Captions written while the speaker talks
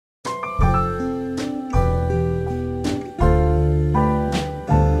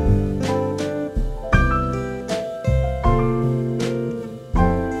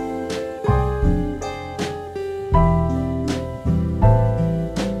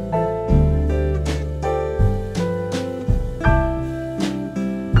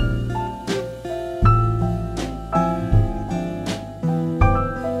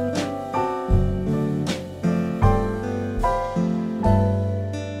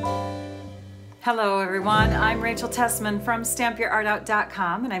Hello everyone, I'm Rachel Tessman from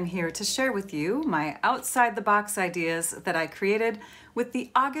StampYourArtOut.com, and I'm here to share with you my outside the box ideas that I created with the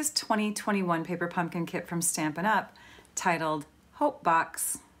August 2021 paper pumpkin kit from Stampin' Up! Titled Hope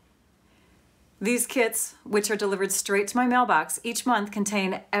Box. These kits, which are delivered straight to my mailbox each month,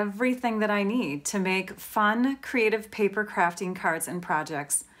 contain everything that I need to make fun, creative paper crafting cards and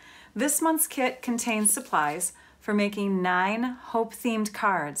projects. This month's kit contains supplies for making 9 hope-themed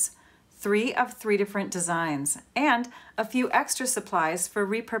cards, 3 of 3 different designs, and a few extra supplies for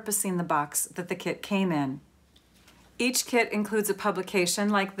repurposing the box that the kit came in. Each kit includes a publication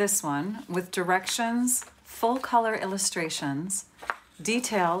like this one with directions, full color illustrations,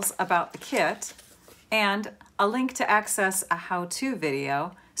 details about the kit, and a link to access a how-to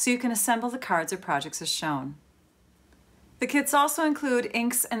video so you can assemble the cards or projects as shown. The kits also include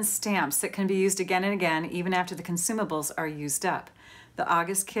inks and stamps that can be used again and again even after the consumables are used up. The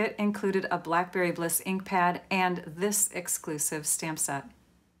August kit included a Blackberry Bliss ink pad and this exclusive stamp set.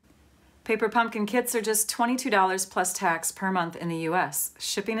 Paper pumpkin kits are just $22 plus tax per month in the US.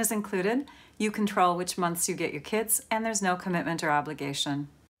 Shipping is included. You control which months you get your kits, and there's no commitment or obligation.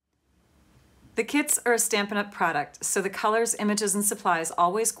 The kits are a Stampin' Up! Product, so the colors, images, and supplies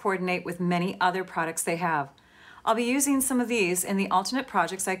always coordinate with many other products they have. I'll be using some of these in the alternate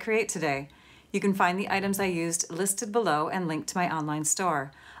projects I create today. You can find the items I used listed below and linked to my online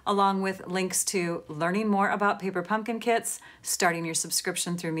store, along with links to learning more about paper pumpkin kits, starting your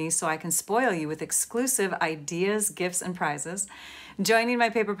subscription through me so I can spoil you with exclusive ideas, gifts, and prizes, joining my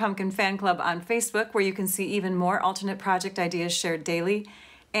Paper Pumpkin fan club on Facebook where you can see even more alternate project ideas shared daily,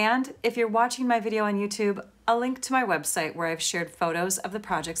 and if you're watching my video on YouTube, a link to my website where I've shared photos of the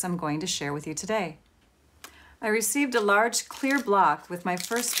projects I'm going to share with you today. I received a large clear block with my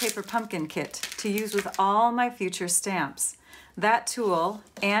first paper pumpkin kit to use with all my future stamps. That tool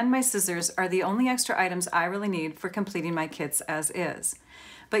and my scissors are the only extra items I really need for completing my kits as is.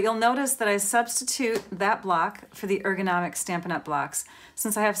 But you'll notice that I substitute that block for the ergonomic Stampin' Up! Blocks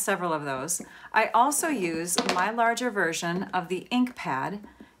since I have several of those. I also use my larger version of the ink pad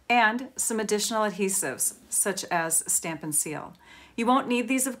and some additional adhesives such as Stamp and Seal. You won't need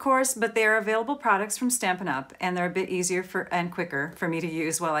these, of course, but they are available products from Stampin' Up! And they're a bit easier and quicker for me to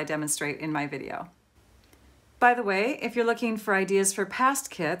use while I demonstrate in my video. By the way, if you're looking for ideas for past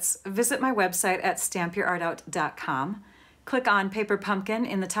kits, visit my website at StampYourArtOut.com. Click on Paper Pumpkin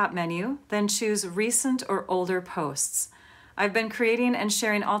in the top menu, then choose Recent or Older Posts. I've been creating and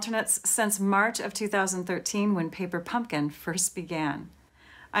sharing alternates since March of 2013 when Paper Pumpkin first began.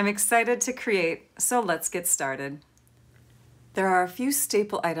 I'm excited to create, so let's get started. There are a few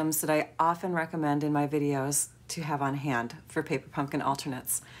staple items that I often recommend in my videos to have on hand for paper pumpkin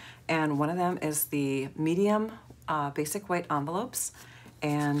alternates. And one of them is the medium basic white envelopes,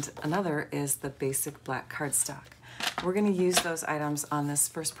 and another is the basic black cardstock. We're going to use those items on this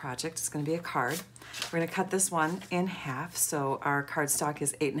first project. It's going to be a card. We're going to cut this one in half, so our cardstock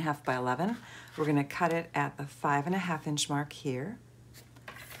is 8.5 by 11. We're going to cut it at the 5.5 inch mark here,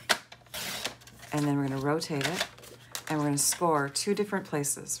 and then we're going to rotate it. And we're going to score 2 different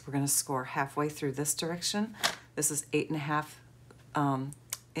places. We're going to score halfway through this direction. This is 8.5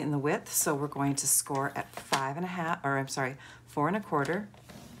 in the width, so we're going to score at 5.5, or I'm sorry, 4.25.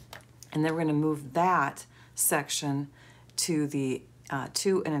 And then we're going to move that section to the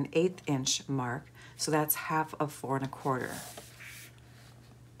 2 1/8 inch mark. So that's half of 4.25.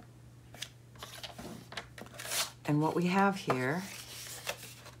 And what we have here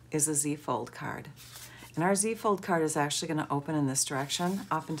is a Z-fold card. And our Z-fold card is actually going to open in this direction.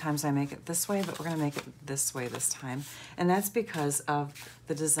 Oftentimes I make it this way, but we're going to make it this way this time. And that's because of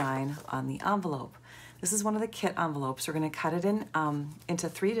the design on the envelope. This is one of the kit envelopes. We're going to cut it in into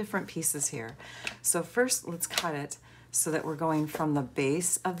 3 different pieces here. So first, let's cut it so that we're going from the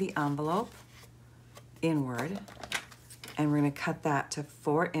base of the envelope inward. And we're going to cut that to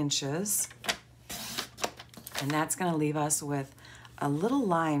 4 inches. And that's going to leave us with a little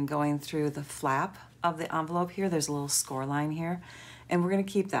line going through the flap of the envelope here. There's a little score line here, and we're going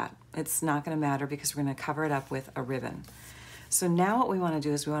to keep that. It's not going to matter because we're going to cover it up with a ribbon. So now what we want to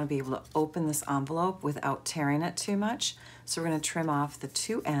do is we want to be able to open this envelope without tearing it too much. So we're going to trim off the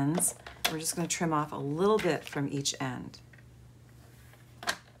 2 ends. We're just going to trim off a little bit from each end.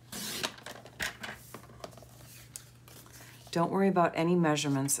 Don't worry about any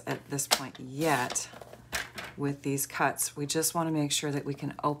measurements at this point yet with these cuts. We just want to make sure that we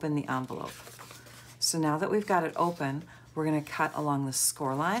can open the envelope. So now that we've got it open, we're going to cut along the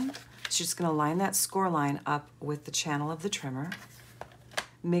score line. So you're just going to line that score line up with the channel of the trimmer.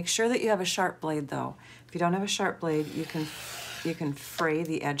 Make sure that you have a sharp blade though. If you don't have a sharp blade, you can fray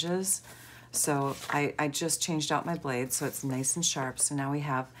the edges So I just changed out my blade so it's nice and sharp. So now we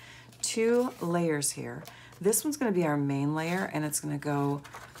have 2 layers here. This one's going to be our main layer, and it's going to go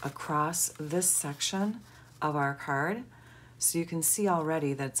across this section of our card. So you can see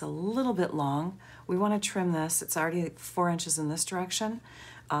already that it's a little bit long. We want to trim this. It's already 4 inches in this direction,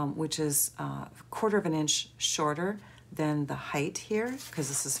 which is a 1/4 of an inch shorter than the height here, because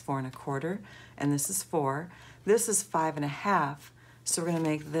this is 4 1/4, and this is 4. This is 5 1/2, so we're going to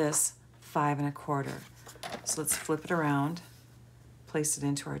make this 5 1/4. So let's flip it around, place it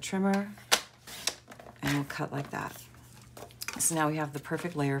into our trimmer, and we'll cut like that. So now we have the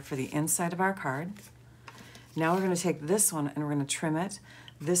perfect layer for the inside of our card. Now we're going to take this one and we're going to trim it.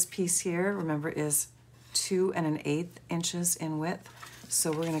 This piece here, remember, is 2 1/8 inches in width. So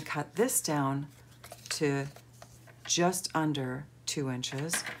we're going to cut this down to just under 2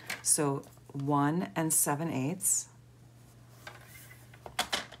 inches. So 1 7/8.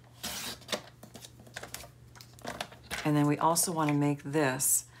 And then we also want to make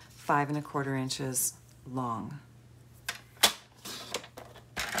this 5 1/4 inches long.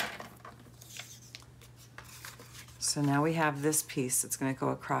 So now we have this piece that's going to go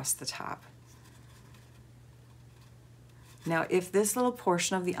across the top. Now, if this little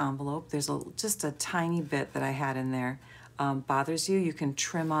portion of the envelope, there's just a tiny bit that I had in there, bothers you, you can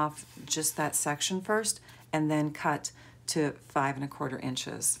trim off just that section first and then cut to 5 1/4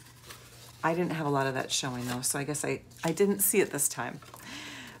 inches. I didn't have a lot of that showing though, so I guess I didn't see it this time.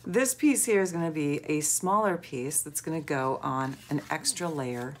 This piece here is going to be a smaller piece that's going to go on an extra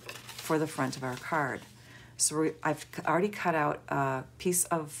layer for the front of our card. So I've already cut out a piece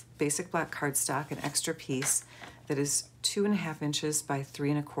of basic black cardstock, an extra piece that is 2 1/2 inches by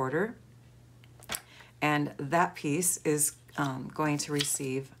 3 1/4. And that piece is going to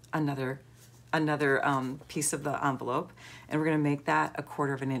receive another piece of the envelope, and we're going to make that a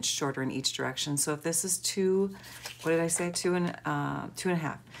 1/4 of an inch shorter in each direction. So if this is 2, what did I say? 2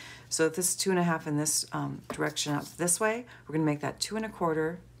 1/2. So if this is 2 1/2 in this direction up this way, we're going to make that 2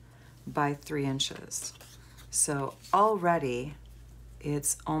 1/4 by 3 inches. So already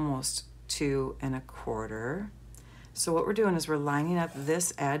it's almost 2 1/4. So what we're doing is we're lining up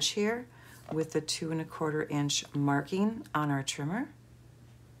this edge here with the 2 1/4 inch marking on our trimmer.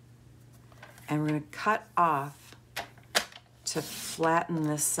 And we're going to cut off to flatten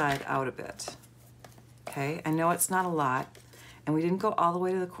this side out a bit. Okay, I know it's not a lot, and we didn't go all the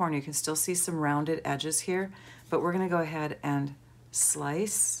way to the corner. You can still see some rounded edges here, but we're going to go ahead and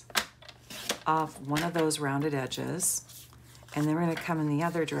slice off one of those rounded edges, and then we're going to come in the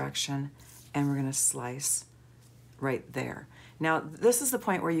other direction and we're going to slice right there. Now, this is the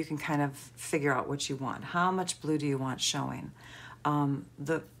point where you can kind of figure out what you want. How much blue do you want showing?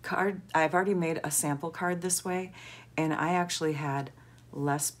 The card, I've already made a sample card this way, and I actually had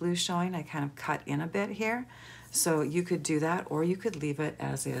less blue showing. I kind of cut in a bit here. So you could do that, or you could leave it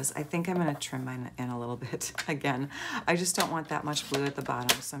as is. I think I'm going to trim mine in a little bit again. I just don't want that much blue at the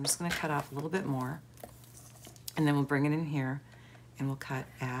bottom, so I'm just going to cut off a little bit more, and then we'll bring it in here, and we'll cut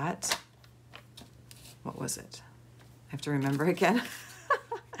at, what was it? I have to remember again.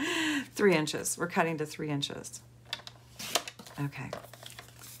 3 inches. We're cutting to 3 inches. Okay,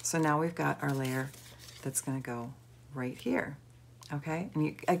 so now we've got our layer that's going to go right here. Okay,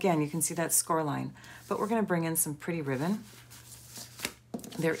 and again, you can see that score line, but we're going to bring in some pretty ribbon.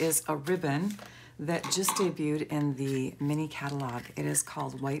 There is a ribbon that just debuted in the mini catalog. It is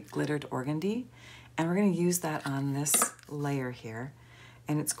called White Glittered Organdy, and we're going to use that on this layer here,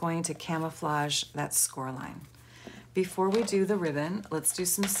 and it's going to camouflage that score line. Before we do the ribbon, let's do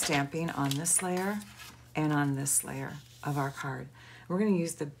some stamping on this layer and on this layer of our card. We're going to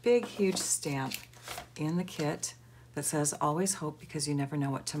use the big, huge stamp in the kit that says always hope, because you never know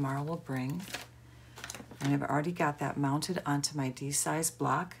what tomorrow will bring. And I've already got that mounted onto my D-size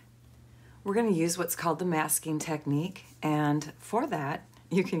block. We're going to use what's called the masking technique, and for that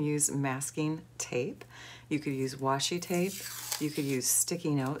you can use masking tape, you could use washi tape, you could use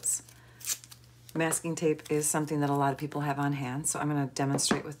sticky notes. Masking tape is something that a lot of people have on hand, so I'm going to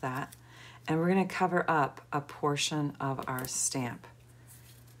demonstrate with that. And we're going to cover up a portion of our stamp.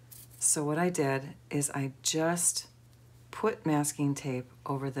 So what I did is I just put masking tape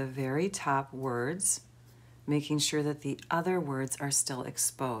over the very top words, making sure that the other words are still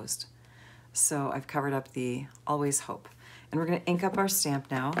exposed. So I've covered up the always hope. And we're going to ink up our stamp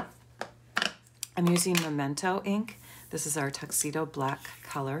now. I'm using Memento ink. This is our tuxedo black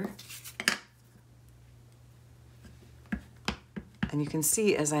color. And you can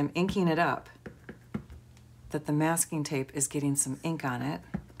see as I'm inking it up that the masking tape is getting some ink on it,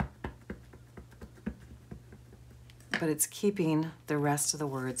 but it's keeping the rest of the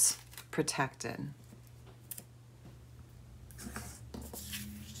words protected.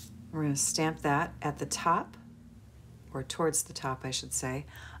 We're going to stamp that at the top, or towards the top, I should say,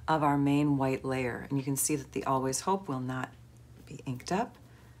 of our main white layer. And you can see that the Always Hope will not be inked up.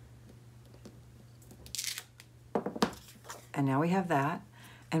 And now we have that.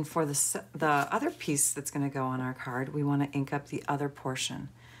 And for the other piece that's going to go on our card, we want to ink up the other portion.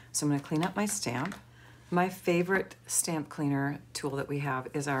 So I'm going to clean up my stamp. My favorite stamp cleaner tool that we have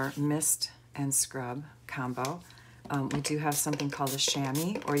is our Mist and Scrub combo. We do have something called a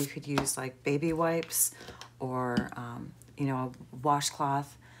chamois, or you could use like baby wipes or you know, a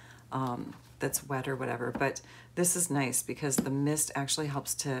washcloth that's wet or whatever. But this is nice because the mist actually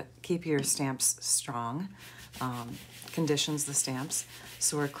helps to keep your stamps strong, conditions the stamps.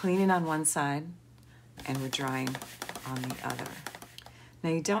 So we're cleaning on one side and we're drying on the other.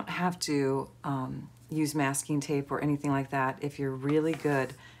 Now you don't have to use masking tape or anything like that if you're really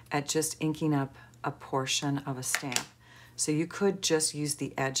good at just inking up a portion of a stamp. So you could just use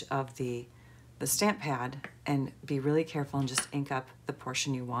the edge of the stamp pad and be really careful and just ink up the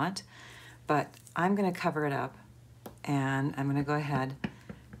portion you want. But I'm going to cover it up and I'm going to go ahead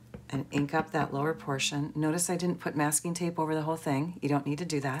and ink up that lower portion. Notice I didn't put masking tape over the whole thing. You don't need to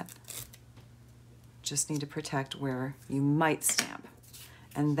do that. Just need to protect where you might stamp.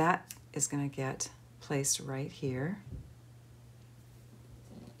 And that is going to get placed right here.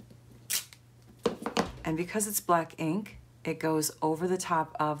 And because it's black ink, it goes over the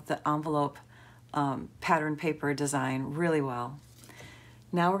top of the envelope pattern paper design really well.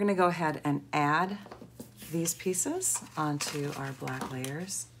 Now we're going to go ahead and add these pieces onto our black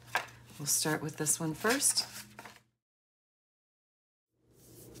layers. We'll start with this one first.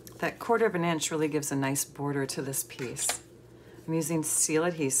 That 1/4 of an inch really gives a nice border to this piece. I'm using seal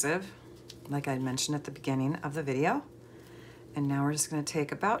adhesive, like I mentioned at the beginning of the video. And now we're just going to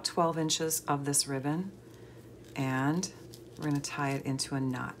take about 12 inches of this ribbon and we're going to tie it into a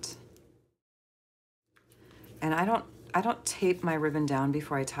knot. And I don't tape my ribbon down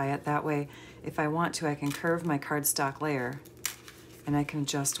before I tie it. That way, if I want to, I can curve my cardstock layer and I can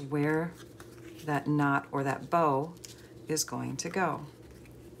adjust where that knot or that bow is going to go.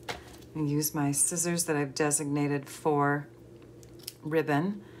 And use my scissors that I've designated for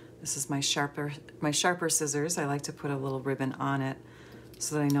ribbon. This is my sharper scissors. I like to put a little ribbon on it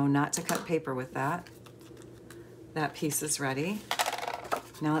so that I know not to cut paper with that. That piece is ready.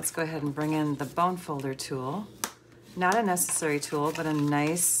 Now let's go ahead and bring in the bone folder tool. Not a necessary tool, but a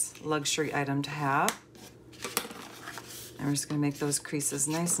nice luxury item to have. And we're just going to make those creases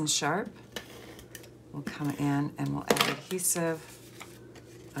nice and sharp. We'll come in and we'll add adhesive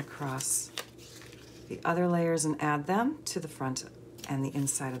across the other layers and add them to the front and the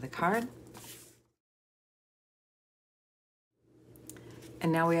inside of the card.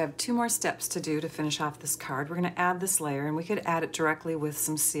 And now we have 2 more steps to do to finish off this card. We're going to add this layer, and we could add it directly with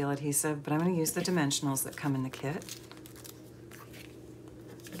some seal adhesive, but I'm going to use the dimensionals that come in the kit.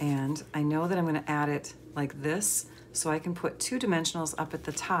 And I know that I'm going to add it like this, so I can put 2 dimensionals up at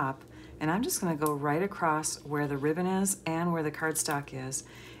the top, and I'm just going to go right across where the ribbon is and where the cardstock is,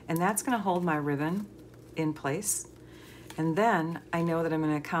 and that's going to hold my ribbon in place. And then I know that I'm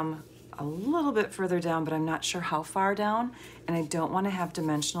going to come a little bit further down, but I'm not sure how far down, and I don't want to have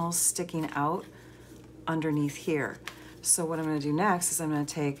dimensionals sticking out underneath here. So what I'm going to do next is I'm going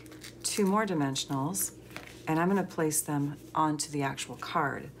to take 2 more dimensionals and I'm going to place them onto the actual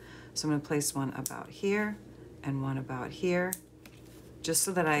card. So I'm going to place one about here and one about here, just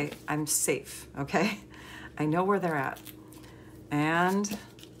so that I'm safe, okay? I know where they're at. And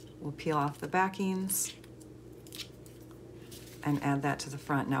we'll peel off the backings and add that to the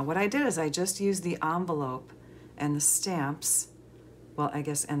front. Now what I did is I just used the envelope and the stamps, well, I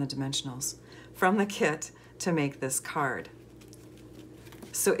guess, and the dimensionals from the kit to make this card.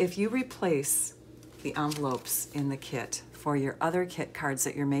 So if you replace the envelopes in the kit for your other kit cards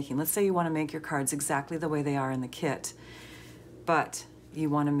that you're making, let's say you want to make your cards exactly the way they are in the kit, but you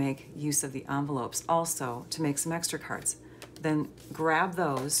want to make use of the envelopes also to make some extra cards, then grab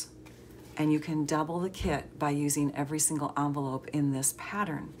those and you can double the kit by using every single envelope in this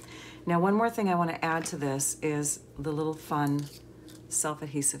pattern. Now, one more thing I want to add to this is the little fun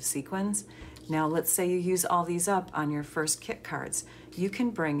self-adhesive sequins. Now, let's say you use all these up on your first kit cards. You can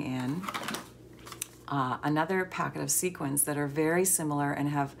bring in another packet of sequins that are very similar and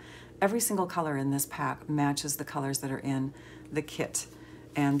have every single color in this pack matches the colors that are in the kit.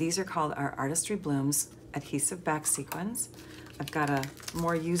 And these are called our Artistry Blooms adhesive back sequins. I've got a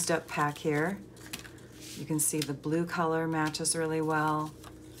more used up pack here. You can see the blue color matches really well.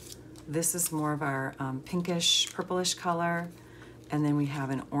 This is more of our pinkish, purplish color. And then we have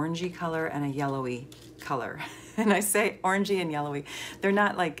an orangey color and a yellowy color. And I say orangey and yellowy. They're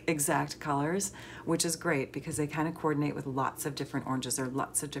not like exact colors, which is great because they kind of coordinate with lots of different oranges or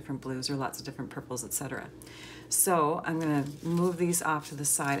lots of different blues or lots of different purples, etc. So I'm gonna move these off to the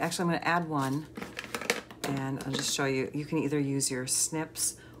side. Actually, I'm gonna add one and I'll just show you. You can either use your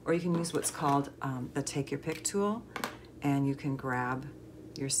snips or you can use what's called the take your pick tool, and you can grab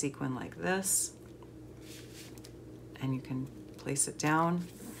your sequin like this and you can place it down.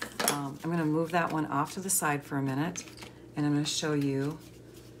 I'm going to move that one off to the side for a minute, and I'm going to show you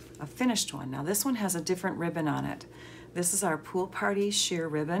a finished one. Now this one has a different ribbon on it. This is our Pool Party sheer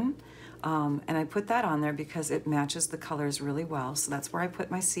ribbon, and I put that on there because it matches the colors really well. So that's where I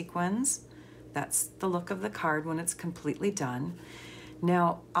put my sequins. That's the look of the card when it's completely done.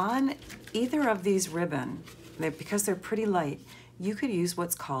 Now on either of these ribbon, because they're pretty light, you could use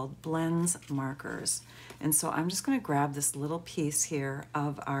what's called blends markers. And so I'm just going to grab this little piece here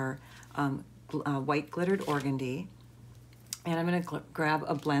of our white glittered organdy, and I'm going to grab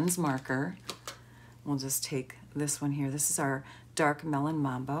a blends marker. We'll just take this one here. This is our dark melon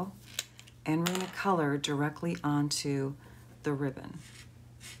mambo, and we're going to color directly onto the ribbon.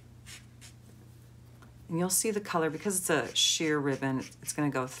 And you'll see the color, because it's a sheer ribbon, it's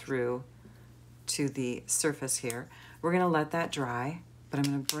going to go through to the surface here. We're going to let that dry, but I'm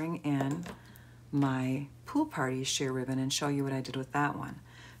going to bring in my Pool Party sheer ribbon and show you what I did with that one.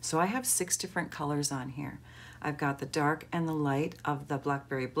 So I have 6 different colors on here. I've got the dark and the light of the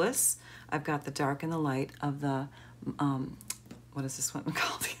Blackberry Bliss. I've got the dark and the light of the, what is this one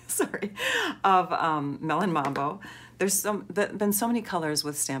called? Sorry, of Melon Mambo. There's been so many colors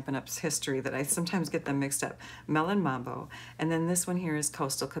with Stampin' Up's history that I sometimes get them mixed up. Melon Mambo, and then this one here is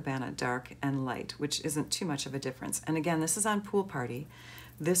Coastal Cabana, dark and light, which isn't too much of a difference. And again, this is on Pool Party.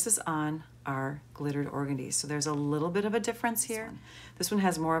 This is on our glittered organdy. So there's a little bit of a difference here. This one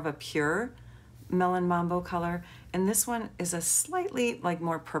has more of a pure Melon Mambo color, and this one is a slightly like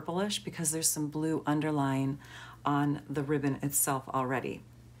more purplish because there's some blue underlying on the ribbon itself already.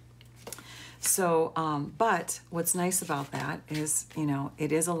 So, but what's nice about that is, you know,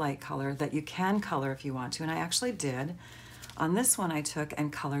 it is a light color that you can color if you want to, and I actually did. On this one I took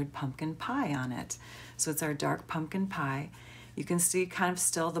and colored pumpkin pie on it. So it's our dark pumpkin pie. You can see kind of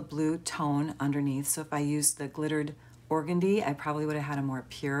still the blue tone underneath. So if I used the glittered organdy, I probably would have had a more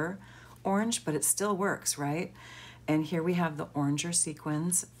pure orange, but it still works, right? And here we have the oranger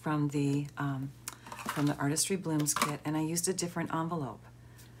sequins from the Artistry Blooms kit, and I used a different envelope.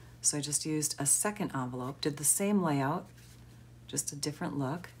 So I just used a second envelope, did the same layout, just a different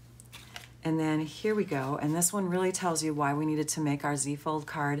look. And then here we go, and this one really tells you why we needed to make our Z-fold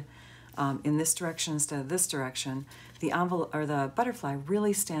card in this direction instead of this direction. The envelope, or the butterfly,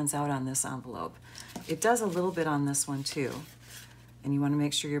 really stands out on this envelope. It does a little bit on this one too, and you want to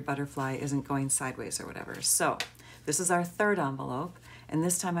make sure your butterfly isn't going sideways or whatever. So this is our third envelope, and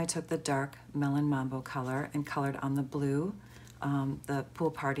this time I took the dark Melon Mambo color and colored on the blue, the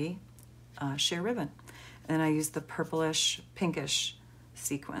Pool Party sheer ribbon. And I used the purplish, pinkish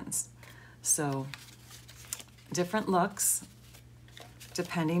sequins. So different looks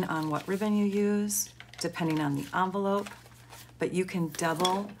depending on what ribbon you use, depending on the envelope, but you can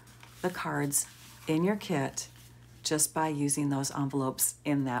double the cards in your kit just by using those envelopes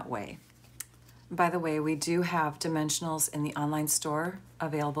in that way. By the way, we do have dimensionals in the online store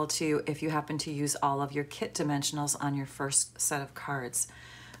available to you if you happen to use all of your kit dimensionals on your first set of cards.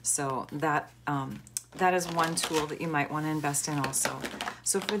 So that is one tool that you might want to invest in also.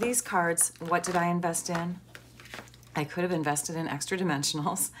 So for these cards, what did I invest in? I could have invested in extra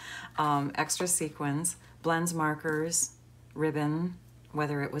dimensionals, extra sequins, blends markers, ribbon,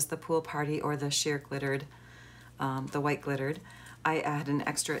 whether it was the Pool Party or the sheer glittered, the white glittered. I had an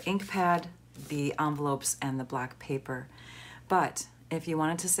extra ink pad, the envelopes, and the black paper. But if you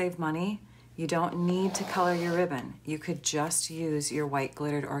wanted to save money, you don't need to color your ribbon. You could just use your white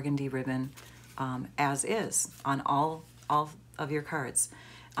glittered organdy ribbon as is on all of your cards.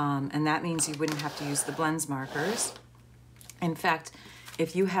 And that means you wouldn't have to use the blends markers. In fact,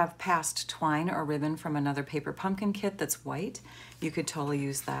 if you have passed twine or ribbon from another paper pumpkin kit that's white, you could totally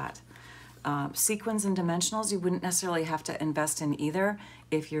use that. Sequins and dimensionals, you wouldn't necessarily have to invest in either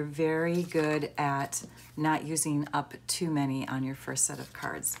if you're very good at not using up too many on your first set of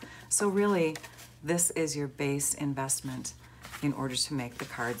cards. So really, this is your base investment in order to make the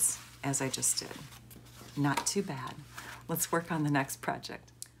cards as I just did. Not too bad. Let's work on the next project.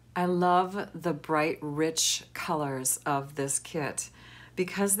 I love the bright, rich colors of this kit.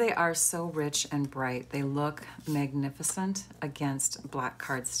 Because they are so rich and bright, they look magnificent against black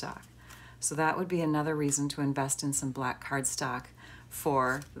cardstock. So that would be another reason to invest in some black cardstock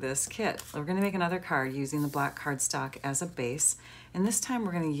for this kit. We're going to make another card using the black cardstock as a base, and this time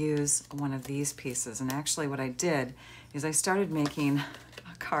we're going to use one of these pieces. And actually what I did is I started making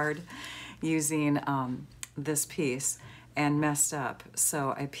a card using this piece and messed up.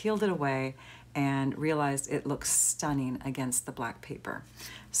 So I peeled it away and realized it looks stunning against the black paper.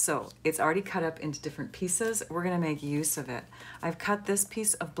 So it's already cut up into different pieces. We're gonna make use of it. I've cut this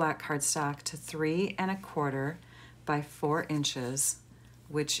piece of black cardstock to 3 1/4 by 4 inches,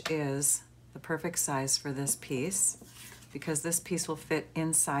 which is the perfect size for this piece, because this piece will fit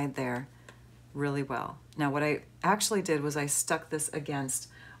inside there really well. Now what I actually did was I stuck this against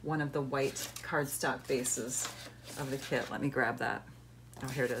one of the white cardstock bases of the kit. Let me grab that. Oh,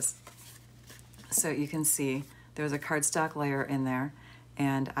 here it is. So you can see there's a cardstock layer in there,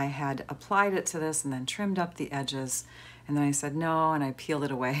 and I had applied it to this and then trimmed up the edges, and then I said no, and I peeled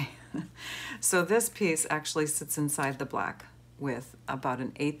it away. So this piece actually sits inside the black with about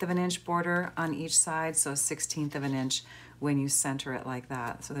 1/8 of an inch border on each side, so 1/16 of an inch when you center it like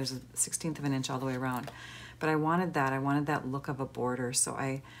that. So there's a 1/16 of an inch all the way around. But I wanted that look of a border, so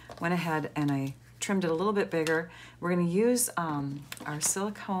I went ahead and I trimmed it a little bit bigger. We're gonna use our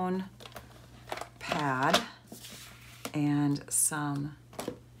silicone pad and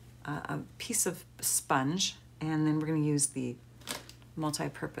a piece of sponge, and then we're going to use the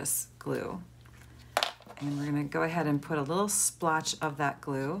multi-purpose glue, and we're going to go ahead and put a little splotch of that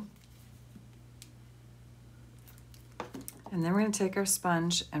glue, and then we're going to take our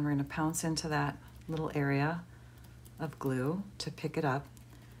sponge and we're going to pounce into that little area of glue to pick it up,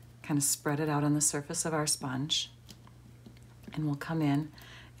 kind of spread it out on the surface of our sponge, and we'll come in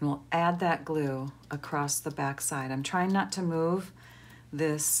and we'll add that glue across the back side. I'm trying not to move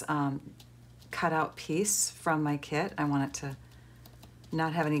this cutout piece from my kit. I want it to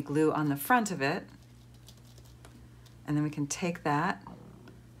not have any glue on the front of it. And then we can take that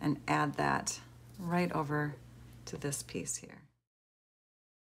and add that right over to this piece here.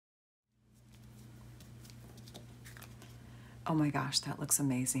 Oh my gosh, that looks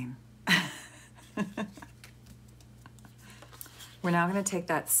amazing. We're now going to take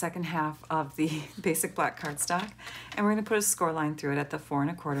that second half of the basic black cardstock and we're going to put a score line through it at the 4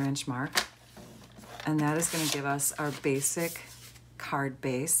 1/4 inch mark. And that is going to give us our basic card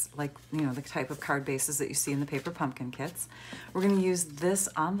base, like, you know, the type of card bases that you see in the paper pumpkin kits. We're going to use this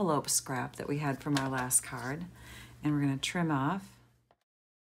envelope scrap that we had from our last card, and we're going to trim off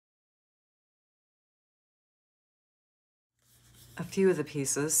a few of the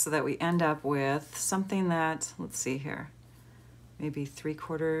pieces so that we end up with something that, let's see here, maybe 3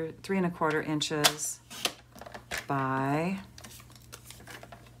 1/4 inches by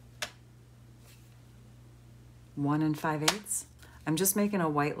 1 5/8. I'm just making a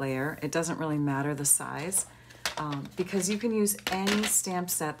white layer. It doesn't really matter the size because you can use any stamp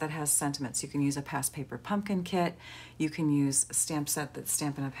set that has sentiments. You can use a past paper pumpkin kit. You can use a stamp set that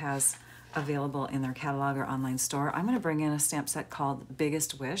Stampin' Up! Has available in their catalog or online store. I'm going to bring in a stamp set called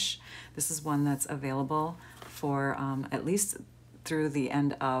Biggest Wish. This is one that's available for at least through the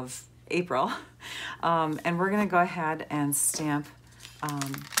end of April. And we're going to go ahead and stamp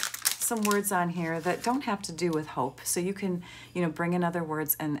some words on here that don't have to do with hope. So you can, you know, bring in other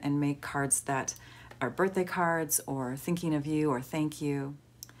words and make cards that are birthday cards or thinking of you or thank you.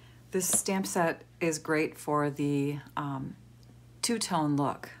 This stamp set is great for the two-tone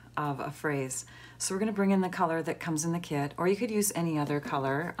look of a phrase. So we're going to bring in the color that comes in the kit, or you could use any other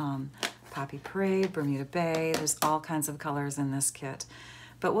color. Poppy Parade, Bermuda Bay, there's all kinds of colors in this kit.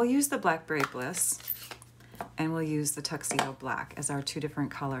 But we'll use the Blackberry Bliss and we'll use the Tuxedo Black as our 2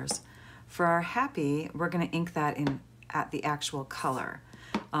 different colors. For our Happy, we're going to ink that in at the actual color.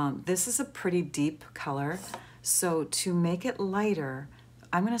 This is a pretty deep color, so to make it lighter,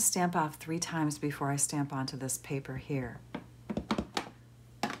 I'm going to stamp off 3 times before I stamp onto this paper here.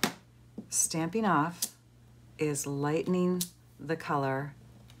 Stamping off is lightening the color,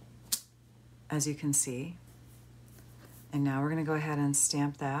 as you can see. And now we're going to go ahead and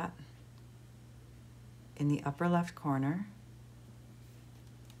stamp that in the upper left corner,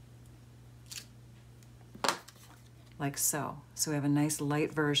 like so. So we have a nice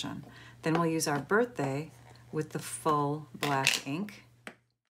light version. Then we'll use our birthday with the full black ink.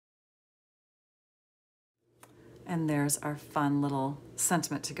 And there's our fun little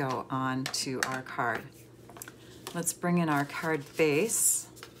sentiment to go on to our card. Let's bring in our card base.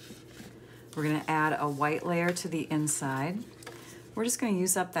 We're going to add a white layer to the inside. We're just going to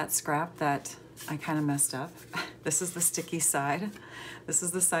use up that scrap that I kind of messed up. This is the sticky side. This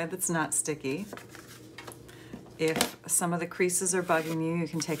is the side that's not sticky. If some of the creases are bugging you, you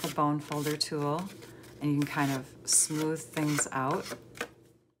can take a bone folder tool and you can kind of smooth things out.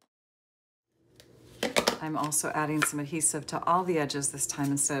 I'm also adding some adhesive to all the edges this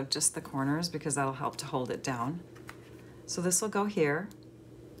time instead of just the corners, because that'll help to hold it down. So this will go here.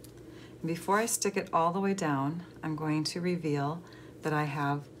 And before I stick it all the way down, I'm going to reveal that I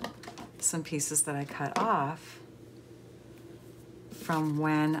have some pieces that I cut off from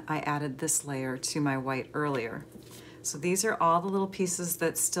when I added this layer to my white earlier. So these are all the little pieces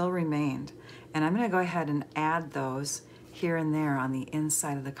that still remained. And I'm going to go ahead and add those here and there on the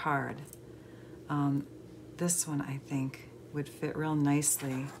inside of the card. This one I think would fit real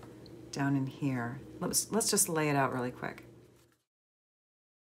nicely down in here. Let's just lay it out really quick.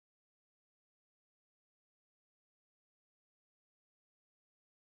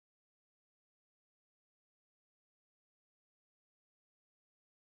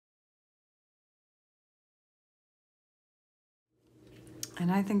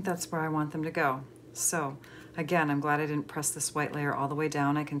 And I think that's where I want them to go. So again, I'm glad I didn't press this white layer all the way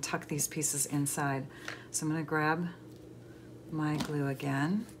down. I can tuck these pieces inside. So I'm going to grab my glue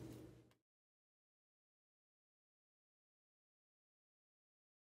again.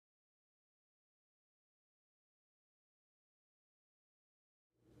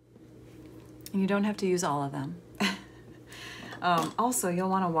 And you don't have to use all of them. Also, you'll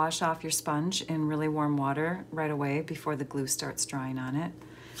want to wash off your sponge in really warm water right away before the glue starts drying on it.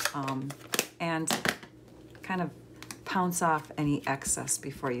 And kind of pounce off any excess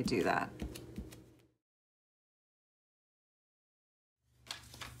before you do that.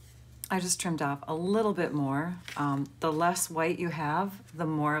 I just trimmed off a little bit more. The less white you have, the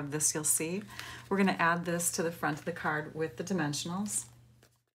more of this you'll see. We're going to add this to the front of the card with the dimensionals.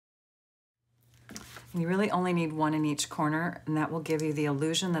 And you really only need one in each corner, and that will give you the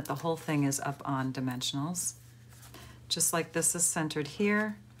illusion that the whole thing is up on dimensionals. Just like this is centered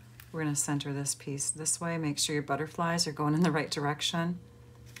here, we're going to center this piece this way. Make sure your butterflies are going in the right direction.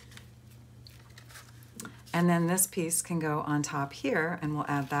 And then this piece can go on top here, and we'll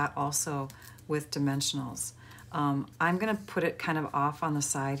add that also with dimensionals. I'm going to put it kind of off on the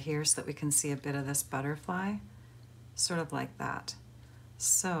side here so that we can see a bit of this butterfly, sort of like that.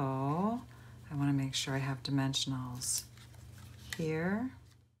 So I want to make sure I have dimensionals here.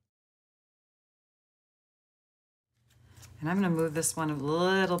 And I'm going to move this one a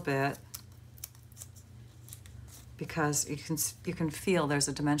little bit because you can feel there's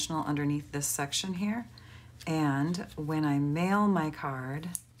a dimensional underneath this section here. And when I mail my card,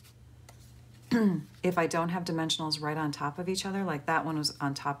 if I don't have dimensionals right on top of each other, like that one was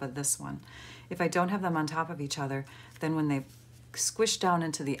on top of this one, if I don't have them on top of each other, then when they squish down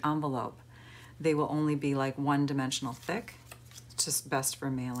into the envelope, they will only be like one dimensional thick. It's just best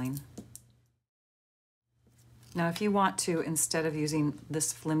for mailing. Now, if you want to, instead of using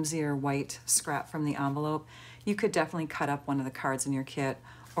this flimsier white scrap from the envelope, you could definitely cut up one of the cards in your kit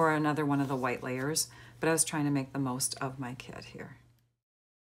or another one of the white layers, but I was trying to make the most of my kit here.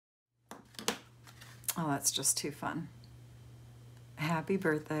 Oh, that's just too fun. Happy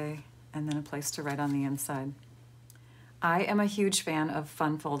birthday, and then a place to write on the inside. I am a huge fan of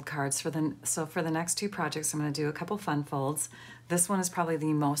fun fold cards. So for the next two projects, I'm going to do a couple fun folds. This one is probably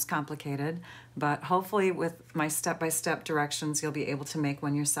the most complicated, but hopefully with my step-by-step directions, you'll be able to make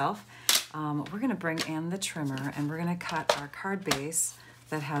one yourself. We're going to bring in the trimmer, and we're going to cut our card base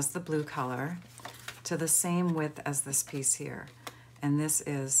that has the blue color to the same width as this piece here. And this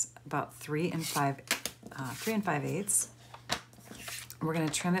is about 3 5/8. We're going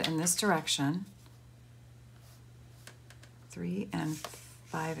to trim it in this direction. 3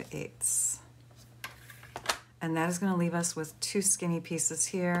 5/8. And that is going to leave us with 2 skinny pieces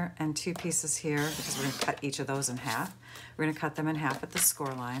here and 2 pieces here, because we're going to cut each of those in half. We're going to cut them in half at the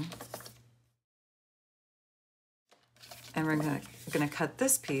score line. And we're going to cut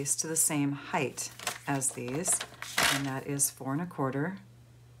this piece to the same height as these, and that is 4 1/4.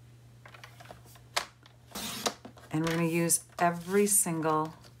 And we're going to use every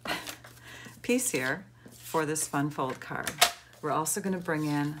single piece here for this fun fold card. We're also going to bring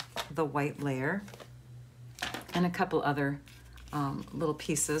in the white layer and a couple other little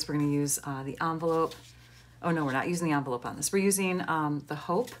pieces. We're going to use the envelope. Oh no, we're not using the envelope on this. We're using the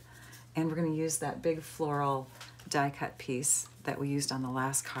Hope, and we're going to use that big floral die cut piece that we used on the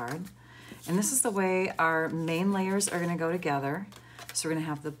last card. And this is the way our main layers are going to go together. So we're going to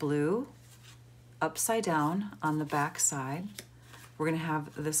have the blue upside down on the back side. We're going to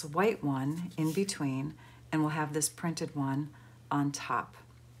have this white one in between, and we'll have this printed one on top.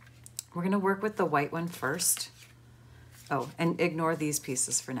 We're going to work with the white one first. Oh, and ignore these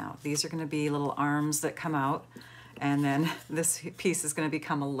pieces for now. These are going to be little arms that come out, and then this piece is going to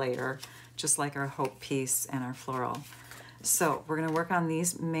become a layer just like our hope piece and our floral. So we're gonna work on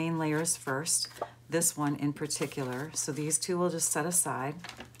these main layers first, this one in particular. So these two we'll just set aside.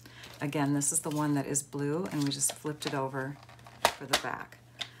 Again, this is the one that is blue, and we just flipped it over for the back.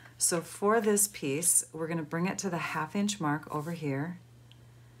 So for this piece, we're gonna bring it to the 1/2 inch mark over here,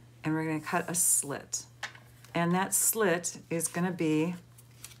 and we're gonna cut a slit. And that slit is gonna be,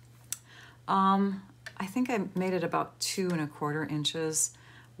 I think I made it about 2 1/4 inches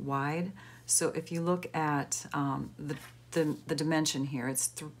wide. So if you look at the dimension here,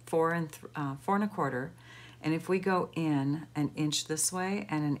 it's 4 1/4. And if we go in an inch this way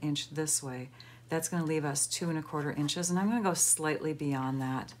and an inch this way, that's gonna leave us 2 1/4 inches. And I'm gonna go slightly beyond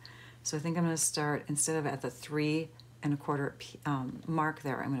that. So I think I'm gonna start, instead of at the 3 1/4 mark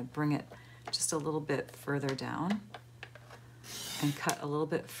there, I'm gonna bring it just a little bit further down and cut a little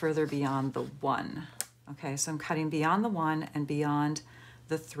bit further beyond the 1. Okay, so I'm cutting beyond the 1 and beyond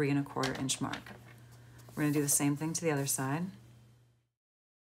the 3 1/4 inch mark. We're gonna do the same thing to the other side.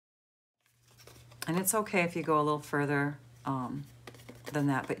 And it's okay if you go a little further than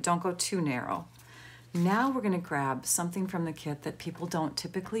that, but don't go too narrow. Now we're gonna grab something from the kit that people don't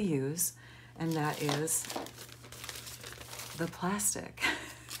typically use, and that is the plastic.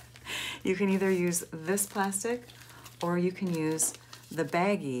 You can either use this plastic, or you can use the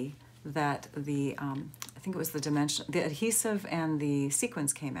baggie that the, I think it was the adhesive and the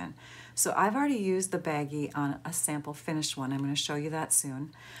sequins came in. So I've already used the baggie on a sample finished one. I'm gonna show you that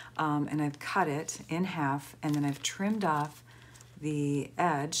soon. And I've cut it in half, and then I've trimmed off the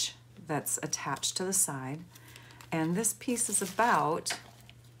edge that's attached to the side. And this piece is about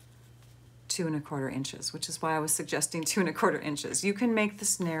 2 1/4 inches, which is why I was suggesting 2 1/4 inches. You can make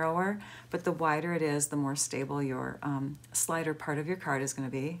this narrower, but the wider it is, the more stable your slider part of your card is gonna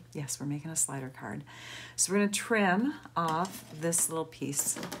be. Yes, we're making a slider card. So we're gonna trim off this little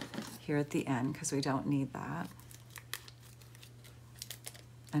piece here at the end, because we don't need that.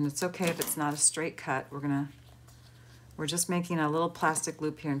 And it's okay if it's not a straight cut. We're just making a little plastic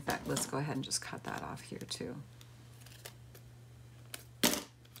loop here. In fact, let's go ahead and just cut that off here too.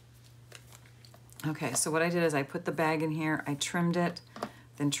 Okay, so what I did is I put the bag in here, I trimmed it,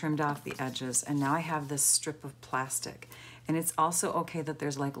 then trimmed off the edges, and now I have this strip of plastic. And it's also okay that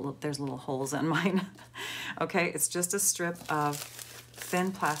there's little holes in mine. Okay, it's just a strip of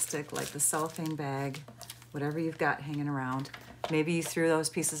thin plastic, like the cellophane bag, whatever you've got hanging around. Maybe you threw those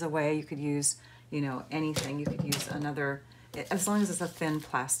pieces away. You could use, you know, anything. You could use another, as long as it's a thin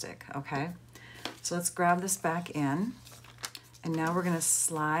plastic, okay? So let's grab this back in, and now we're gonna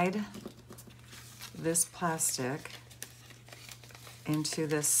slide this plastic into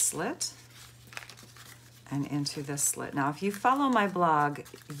this slit and into this slit. Now, if you follow my blog,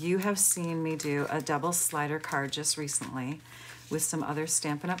 you have seen me do a double slider card just recently with some other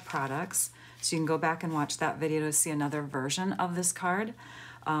Stampin' Up! Products. So you can go back and watch that video to see another version of this card.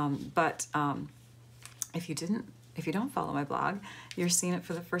 If you don't follow my blog, you're seeing it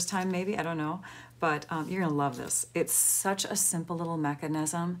for the first time maybe, I don't know, but you're gonna love this. It's such a simple little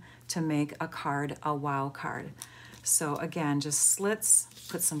mechanism to make a card a wow card. So again, just slits,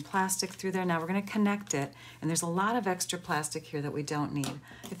 put some plastic through there. Now we're gonna connect it, and there's a lot of extra plastic here that we don't need.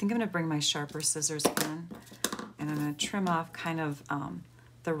 I think I'm gonna bring my sharper scissors in, and I'm gonna trim off kind of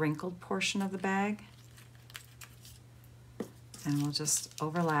the wrinkled portion of the bag. And we'll just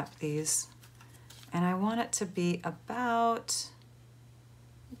overlap these. And I want it to be about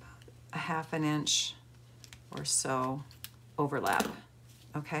a 1/2 inch or so overlap.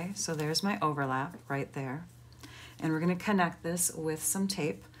 Okay, so there's my overlap right there. And we're gonna connect this with some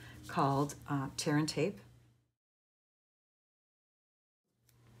tape called tear and tape.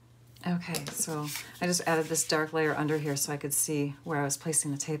 Okay, so I just added this dark layer under here so I could see where I was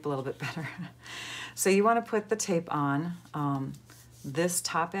placing the tape a little bit better. So you wanna put the tape on this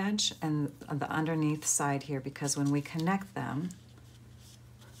top edge and the underneath side here, because when we connect them,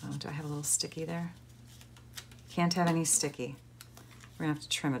 do I have a little sticky there? Can't have any sticky. We're gonna have to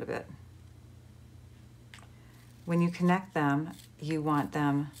trim it a bit. When you connect them, you want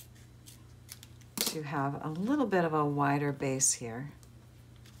them to have a little bit of a wider base here.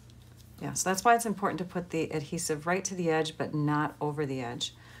 Yeah, so that's why it's important to put the adhesive right to the edge, but not over the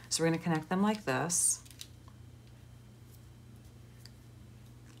edge. So we're gonna connect them like this.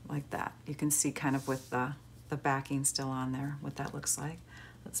 Like that. You can see kind of with the backing still on there, what that looks like.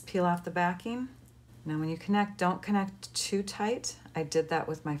 Let's peel off the backing. Now when you connect, don't connect too tight. I did that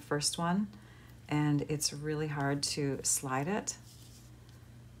with my first one, and it's really hard to slide it.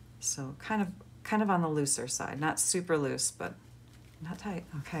 So kind of on the looser side, not super loose, but not tight.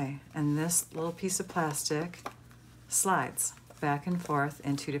 Okay, and this little piece of plastic slides. back and forth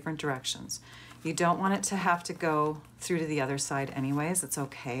in 2 different directions. You don't want it to have to go through to the other side anyways. It's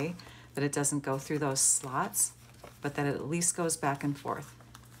okay that it doesn't go through those slots, but that it at least goes back and forth.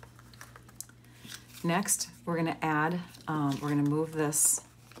 Next, we're gonna add, we're gonna move this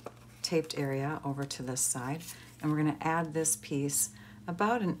taped area over to this side, and we're gonna add this piece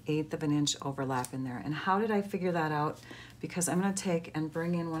about 1/8 of an inch overlap in there. And how did I figure that out? Because I'm gonna take and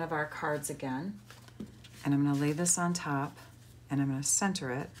bring in one of our cards again, and I'm gonna lay this on top, and I'm gonna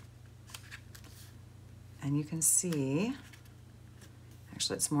center it. And you can see,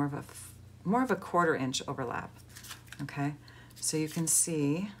 actually it's more of a 1/4 inch overlap, okay? So you can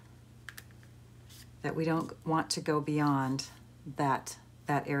see that we don't want to go beyond that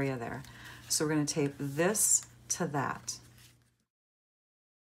area there. So we're gonna tape this to that.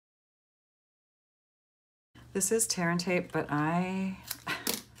 This is tear and tape, but I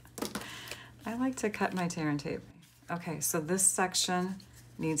like to cut my tear and tape. Okay, so this section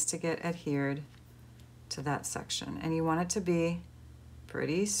needs to get adhered to that section, and you want it to be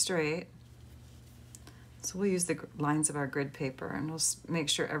pretty straight. So we'll use the lines of our grid paper, and we'll make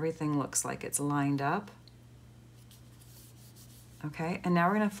sure everything looks like it's lined up. Okay, and now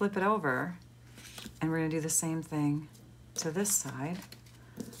we're gonna flip it over, and we're gonna do the same thing to this side,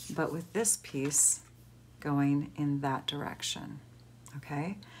 but with this piece going in that direction,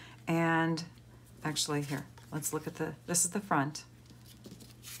 okay? And actually here, let's look at this is the front.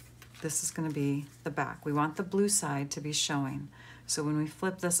 This is gonna be the back. We want the blue side to be showing. So when we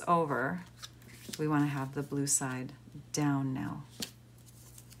flip this over, we wanna have the blue side down now.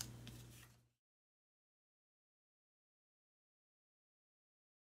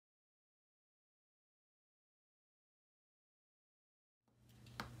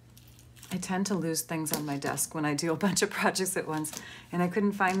 I tend to lose things on my desk when I do a bunch of projects at once, and I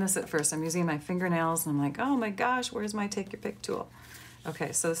couldn't find this at first. I'm using my fingernails, and I'm like, oh my gosh, where's my take your pick tool?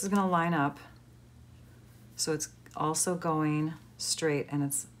 Okay, so this is gonna line up. So it's also going straight, and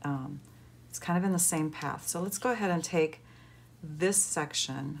it's kind of in the same path. So let's go ahead and take this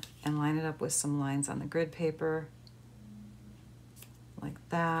section and line it up with some lines on the grid paper, like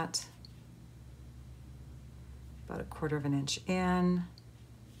that. About 1/4 of an inch in.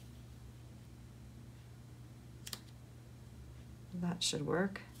 That should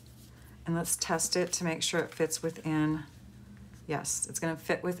work. And let's test it to make sure it fits within, yes, it's gonna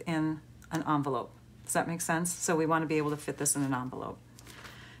fit within an envelope. Does that make sense? So we wanna be able to fit this in an envelope.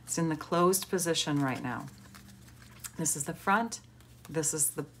 It's in the closed position right now. This is the front, this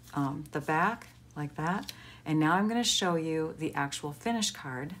is the back, like that. And now I'm gonna show you the actual finish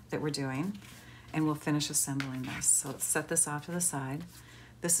card that we're doing, and we'll finish assembling this. So let's set this off to the side.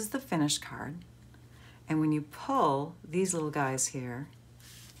 This is the finish card. And when you pull these little guys here,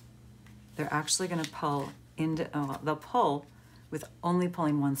 they're actually gonna pull into, they'll pull with only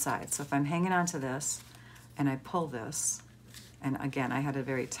pulling one side. So if I'm hanging onto this and I pull this, and again, I had a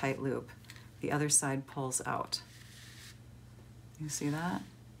very tight loop, the other side pulls out. You see that?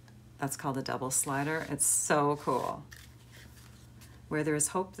 That's called a double slider. It's so cool. Where there is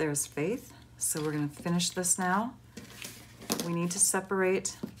hope, there is faith. So we're gonna finish this now. We need to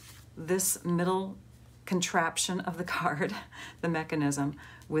separate this middle contraption of the card, the mechanism,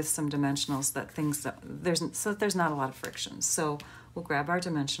 with some dimensionals so that there's not a lot of friction. So we'll grab our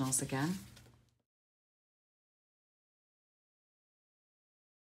dimensionals again.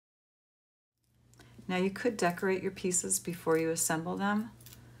 Now you could decorate your pieces before you assemble them.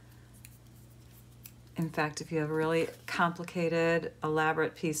 In fact, if you have really complicated,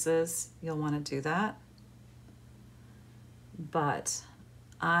 elaborate pieces, you'll want to do that. But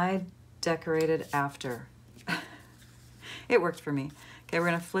I decorated after. It worked for me. Okay, we're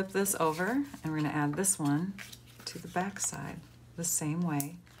gonna flip this over, and we're gonna add this one to the back side the same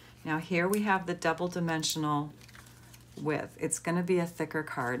way. Now here we have the double dimensional width. It's gonna be a thicker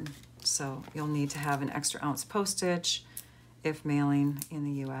card, so you'll need to have an extra ounce postage if mailing in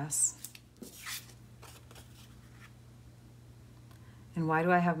the US. And why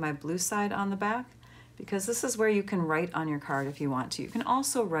do I have my blue side on the back? Because this is where you can write on your card if you want to. You can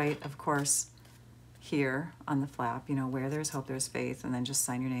also write, of course, here on the flap, you know, where there's hope, there's faith, and then just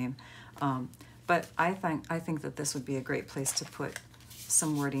sign your name. But I think that this would be a great place to put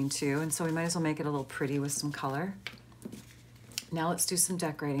some wording too, and so we might as well make it a little pretty with some color. Now let's do some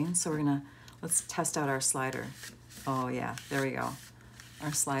decorating. So let's test out our slider. Oh yeah, there we go.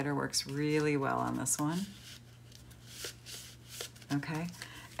 Our slider works really well on this one. Okay,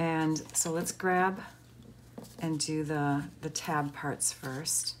 and so let's grab and do the tab parts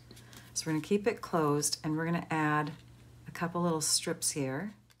first. So we're gonna keep it closed, and we're gonna add a couple little strips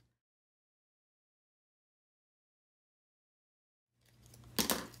here.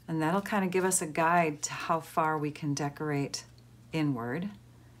 And that'll kind of give us a guide to how far we can decorate inward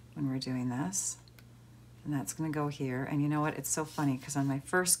when we're doing this. And that's going to go here. And you know what? It's so funny because on my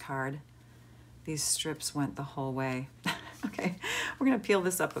first card, these strips went the whole way. Okay, we're going to peel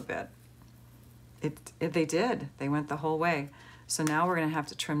this up a bit. They did. They went the whole way. So now we're going to have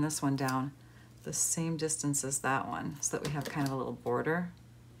to trim this one down the same distance as that one so that we have kind of a little border.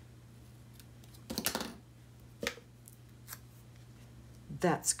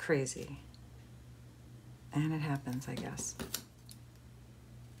 That's crazy. And it happens, I guess.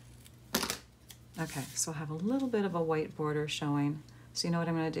 Okay, so I'll have a little bit of a white border showing. So you know what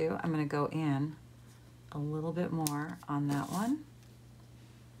I'm going to do? I'm going to go in a little bit more on that one.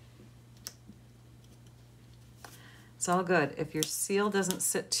 It's all good. If your seal doesn't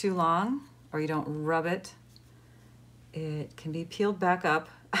sit too long or you don't rub it, it can be peeled back up.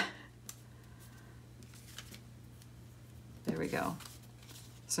 There we go.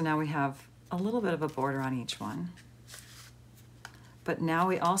 So now we have a little bit of a border on each one. But now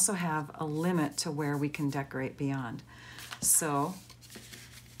we also have a limit to where we can decorate beyond. So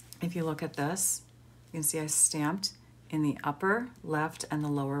if you look at this, you can see I stamped in the upper left and the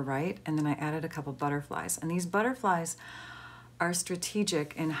lower right, and then I added a couple butterflies. And these butterflies are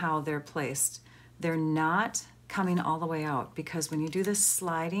strategic in how they're placed. They're not coming all the way out because when you do this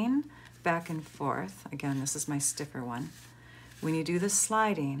sliding back and forth, again, this is my stiffer one, when you do the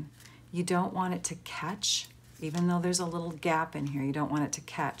sliding, you don't want it to catch, even though there's a little gap in here, you don't want it to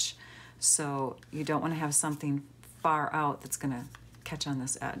catch. So you don't want to have something far out that's going to catch on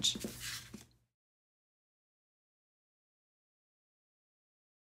this edge.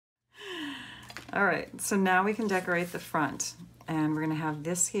 All right, so now we can decorate the front. And we're going to have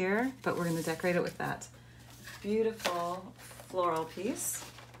this here, but we're going to decorate it with that beautiful floral piece.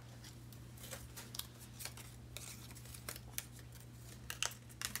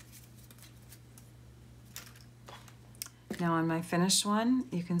 Now on my finished one,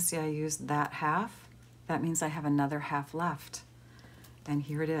 you can see I used that half. That means I have another half left. And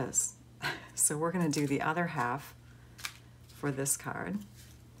here it is. So we're going to do the other half for this card.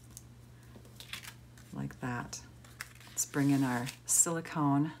 Like that. Let's bring in our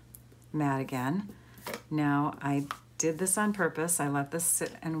silicone mat again. Now I did this on purpose. I let this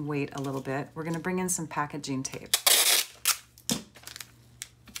sit and wait a little bit. We're going to bring in some packaging tape.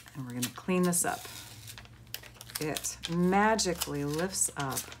 And we're going to clean this up. It magically lifts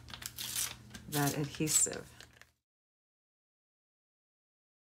up that adhesive.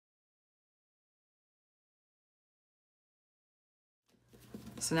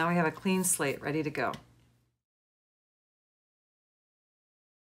 So now we have a clean slate ready to go.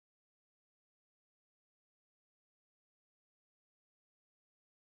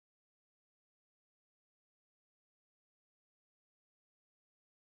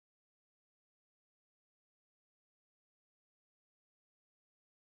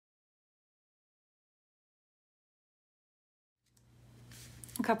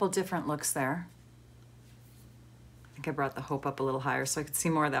 A couple different looks there. I think I brought the hope up a little higher so I could see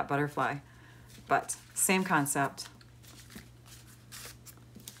more of that butterfly, but same concept.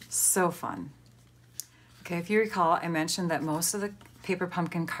 So fun. Okay, if you recall, I mentioned that most of the paper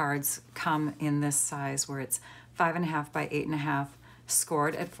pumpkin cards come in this size where it's 5.5 by 8.5,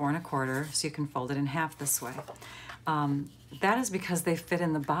 scored at 4 1/4, so you can fold it in half this way. That is because they fit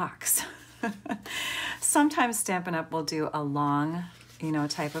in the box. Sometimes Stampin' Up! Will do a long,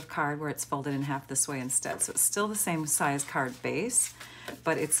 type of card where it's folded in half this way instead. So it's still the same size card base,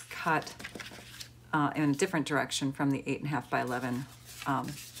 but it's cut in a different direction from the 8.5 by 11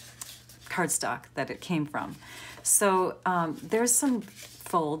 cardstock that it came from. So there's some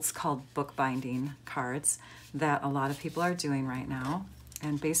folds called bookbinding cards that a lot of people are doing right now.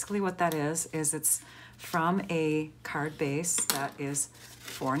 And basically what that is it's from a card base that is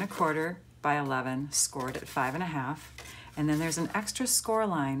 4 1/4 by 11, scored at 5.5. And then there's an extra score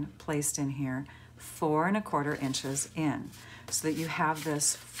line placed in here, 4 1/4 inches in, so that you have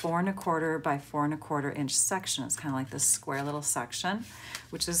this 4 1/4 by 4 1/4 inch section. It's kind of like this square little section,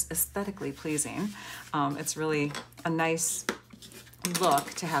 which is aesthetically pleasing. It's really a nice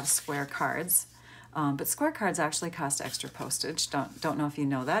look to have square cards. But square cards actually cost extra postage. Don't know if you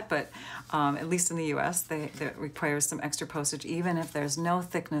know that, but at least in the US, that requires some extra postage, even if there's no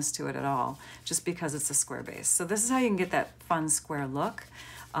thickness to it at all, just because it's a square base. So this is how you can get that fun square look,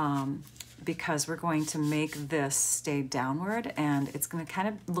 because we're going to make this stay downward, and it's going to kind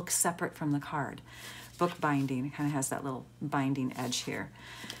of look separate from the card. Book binding, it kind of has that little binding edge here.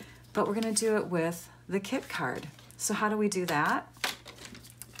 But we're going to do it with the kit card. So how do we do that?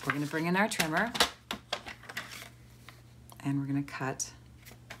 We're going to bring in our trimmer, and we're going to cut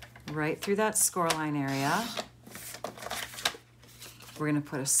right through that score line area. We're going to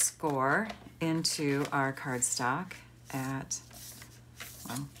put a score into our cardstock at,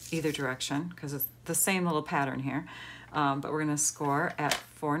 well, either direction because it's the same little pattern here. But we're going to score at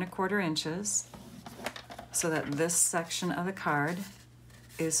 4 1/4 inches so that this section of the card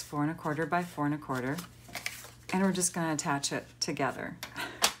is 4 1/4 by 4 1/4. And we're just going to attach it together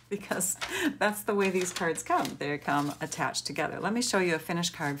because that's the way these cards come. They come attached together. Let me show you a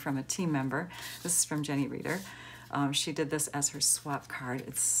finished card from a team member. This is from Jenny Reeder. She did this as her swap card.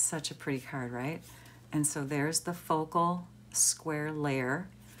 It's such a pretty card, right? And so there's the focal square layer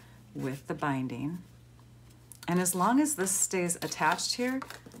with the binding. And as long as this stays attached here,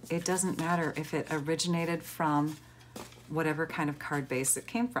 it doesn't matter if it originated from whatever kind of card base it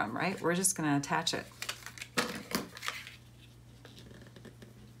came from, right? We're just going to attach it.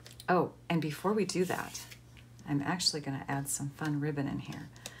 Oh, and before we do that, I'm actually going to add some fun ribbon in here.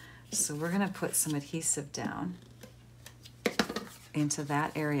 So we're going to put some adhesive down into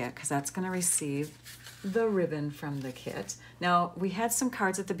that area because that's going to receive the ribbon from the kit. Now, we had some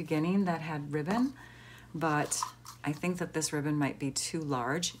cards at the beginning that had ribbon, but I think that this ribbon might be too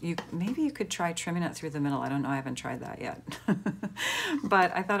large. Maybe you could try trimming it through the middle. I don't know, I haven't tried that yet.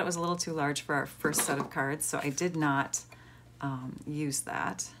 But I thought it was a little too large for our first set of cards, so I did not use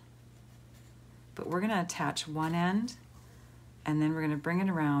that. But we're going to attach one end, and then we're going to bring it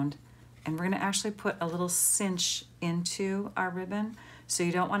around, and we're going to actually put a little cinch into our ribbon. So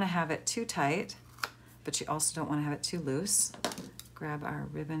you don't want to have it too tight, but you also don't want to have it too loose. Grab our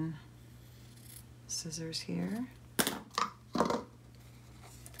ribbon scissors here.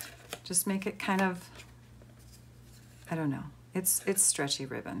 Just make it kind of, I don't know, it's stretchy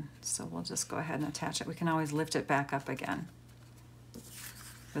ribbon. So we'll just go ahead and attach it. We can always lift it back up again.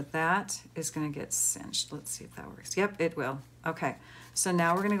 But that is going to get cinched. Let's see if that works. Yep, it will. Okay, so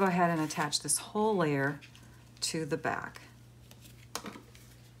now we're going to go ahead and attach this whole layer to the back.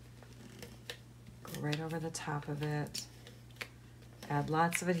 Go right over the top of it. Add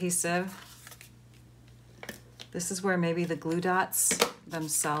lots of adhesive. This is where maybe the glue dots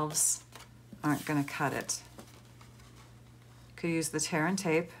themselves aren't going to cut it. You could use the tear and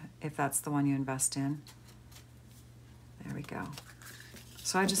tape if that's the one you invest in. There we go.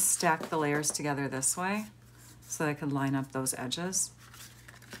 So I just stacked the layers together this way so that I could line up those edges.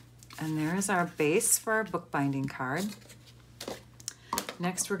 And there is our base for our bookbinding card.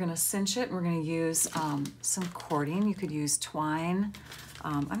 Next, we're going to cinch it. We're going to use some cording. You could use twine.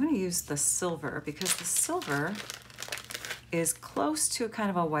 I'm going to use the silver because the silver is close to kind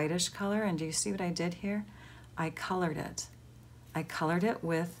of a whitish color. And do you see what I did here? I colored it. I colored it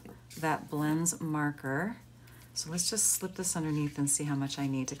with that blends marker. So let's just slip this underneath and see how much I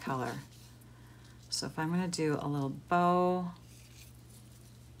need to color. So if I'm going to do a little bow,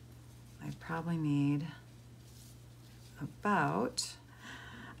 I probably need about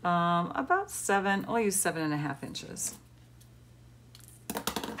 7, I'll use 7.5 inches.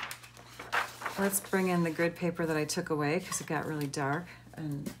 Let's bring in the grid paper that I took away because it got really dark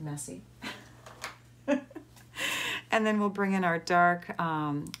and messy. And then we'll bring in our dark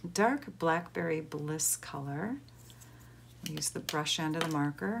Blackberry Bliss color. We'll use the brush end of the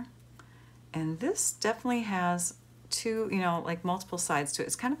marker. And this definitely has two, like multiple sides to it.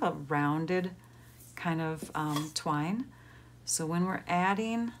 It's kind of a rounded kind of twine. So when we're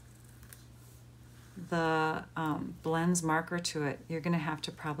adding the blends marker to it, you're gonna have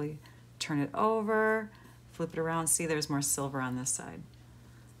to probably turn it over, flip it around. See, there's more silver on this side.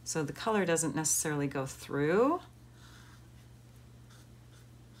 So the color doesn't necessarily go through.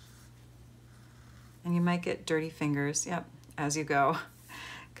 And you might get dirty fingers, yep, as you go,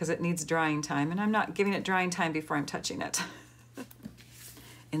 because it needs drying time, and I'm not giving it drying time before I'm touching it.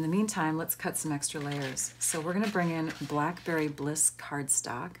 In the meantime, let's cut some extra layers. So we're gonna bring in Blackberry Bliss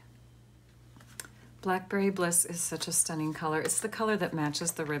cardstock. Blackberry Bliss is such a stunning color. It's the color that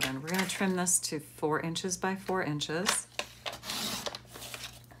matches the ribbon. We're gonna trim this to 4 inches by 4 inches.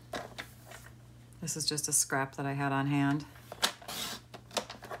 This is just a scrap that I had on hand.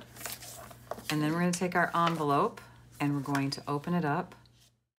 And then we're going to take our envelope and we're going to open it up.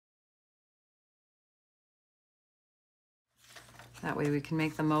 That way we can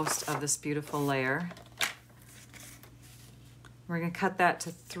make the most of this beautiful layer. We're going to cut that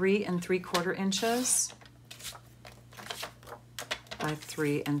to 3 3/4 inches by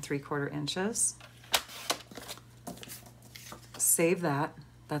 3 3/4 inches. Save that.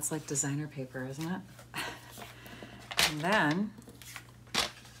 That's like designer paper, isn't it? And then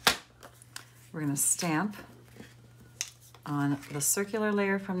we're going to stamp on the circular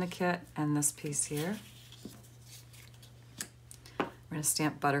layer from the kit and this piece here. We're gonna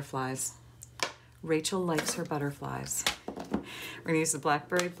stamp butterflies. Rachel likes her butterflies. We're gonna use the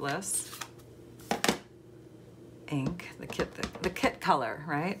Blackberry Bliss ink, the kit color,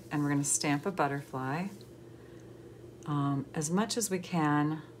 right? And we're gonna stamp a butterfly as much as we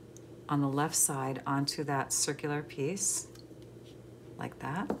can on the left side onto that circular piece, like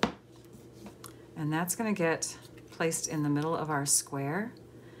that. And that's gonna get placed in the middle of our square.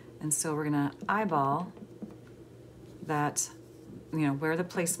 And so we're gonna eyeball that, you know, where the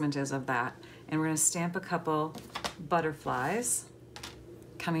placement is of that. And we're gonna stamp a couple butterflies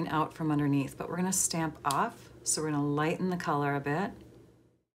coming out from underneath, but we're gonna stamp off. So we're gonna lighten the color a bit.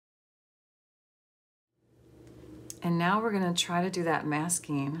 And now we're gonna try to do that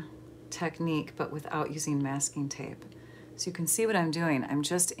masking technique, but without using masking tape. So you can see what I'm doing. I'm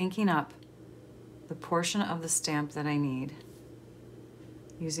just inking up the portion of the stamp that I need,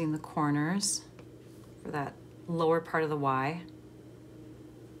 using the corners for that lower part of the Y.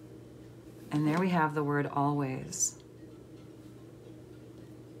 And there we have the word always.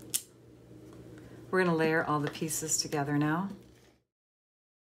 We're gonna layer all the pieces together now.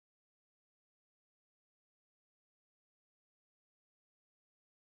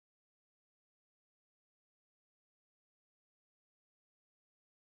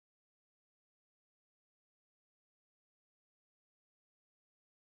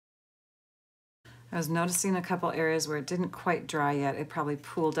 I was noticing a couple areas where it didn't quite dry yet. It probably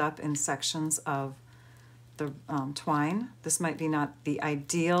pooled up in sections of the twine. This might be not the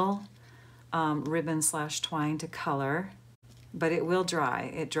ideal ribbon/twine to color, but it will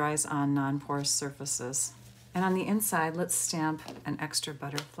dry. It dries on non-porous surfaces. And on the inside, let's stamp an extra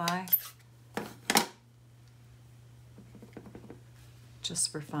butterfly,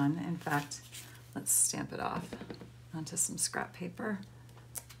 just for fun. In fact, let's stamp it off onto some scrap paper.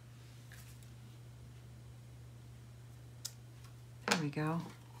 There we go.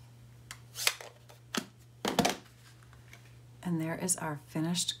 And there is our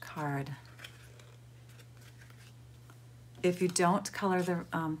finished card. If you don't color the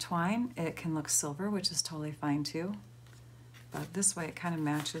twine, it can look silver, which is totally fine too. But this way it kind of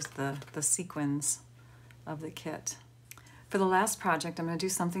matches the sequins of the kit. For the last project, I'm going to do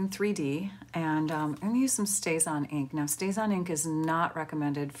something 3D, and I'm going to use some StazOn ink. Now, StazOn ink is not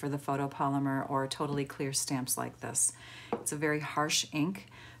recommended for the photopolymer or totally clear stamps like this. It's a very harsh ink,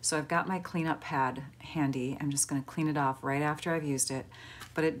 so I've got my cleanup pad handy. I'm just going to clean it off right after I've used it,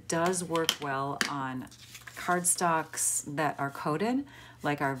 but it does work well on cardstocks that are coated,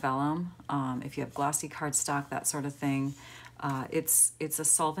 like our vellum. If you have glossy cardstock, that sort of thing. It's a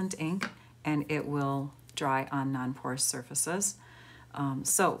solvent ink, and it will dry on non-porous surfaces.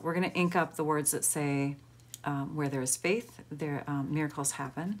 So we're going to ink up the words that say, where there is faith, there miracles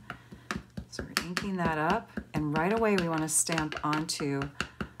happen. So we're inking that up, and right away we want to stamp onto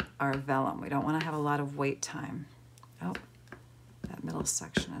our vellum. We don't want to have a lot of wait time. Oh, that middle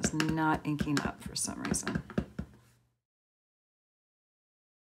section is not inking up for some reason.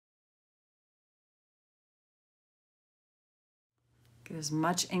 Get as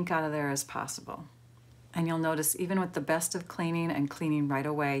much ink out of there as possible. And you'll notice even with the best of cleaning and cleaning right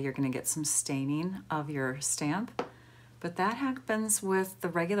away, you're going to get some staining of your stamp. But that happens with the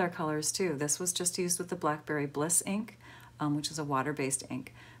regular colors too. This was just used with the Blackberry Bliss ink, which is a water-based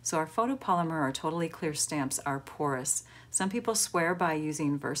ink. So our photopolymer or totally clear stamps are porous. Some people swear by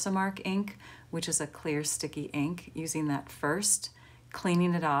using Versamark ink, which is a clear sticky ink, using that first,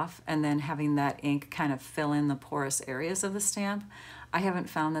 cleaning it off, and then having that ink kind of fill in the porous areas of the stamp. I haven't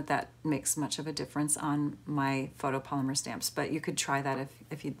found that that makes much of a difference on my photopolymer stamps, but you could try that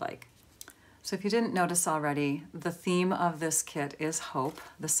if you'd like. So if you didn't notice already, the theme of this kit is hope.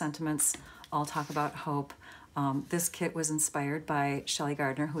 The sentiments all talk about hope. This kit was inspired by Shelley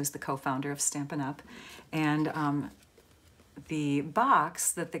Gardner, who is the co-founder of Stampin' Up! And the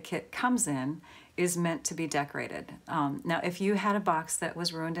box that the kit comes in is meant to be decorated. Now, if you had a box that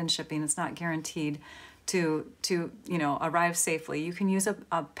was ruined in shipping, it's not guaranteed to arrive safely. You can use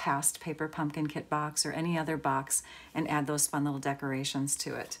a past paper pumpkin kit box or any other box and add those fun little decorations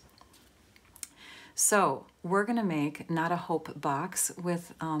to it. So we're gonna make not a hope box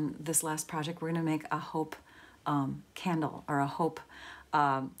with this last project. We're gonna make a hope candle, or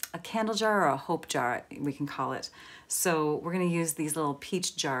a candle jar, or a hope jar, we can call it. So we're gonna use these little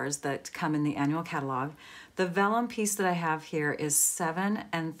peach jars that come in the annual catalog. The vellum piece that I have here is 7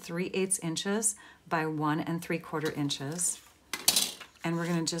 3/8 inches by 1 3/4 inches. And we're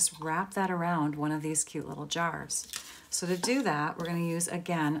gonna just wrap that around one of these cute little jars. So to do that, we're gonna use,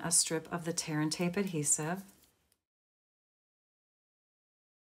 again, a strip of the tear and tape adhesive.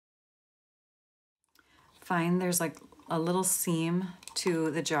 Find there's like a little seam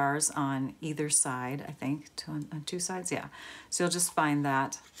to the jars on either side, I think, on two sides, yeah. So you'll just find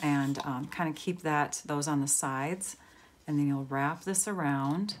that and kind of keep those on the sides, and then you'll wrap this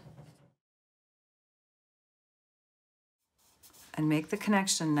around and make the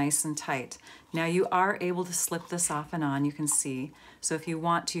connection nice and tight. Now you are able to slip this off and on, you can see. So if you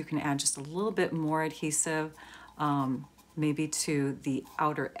want to, you can add just a little bit more adhesive, maybe to the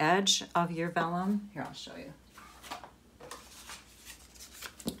outer edge of your vellum. Here, I'll show you.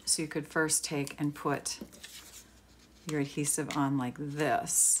 So you could first take and put your adhesive on like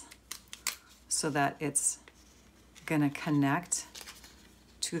this so that it's gonna connect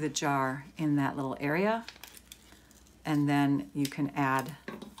to the jar in that little area. And then you can add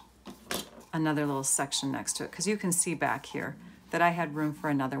another little section next to it, because you can see back here that I had room for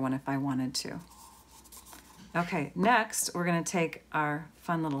another one if I wanted to. Okay, next we're gonna take our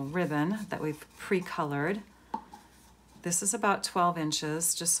fun little ribbon that we've pre-colored. This is about 12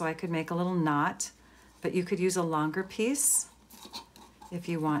 inches, just so I could make a little knot, but you could use a longer piece if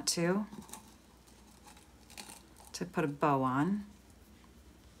you want to put a bow on.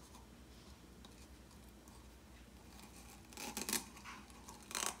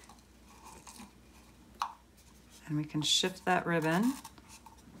 And we can shift that ribbon.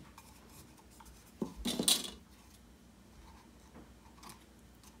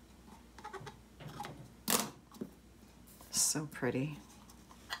 So pretty.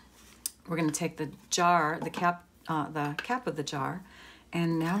 We're going to take the jar, the cap of the jar,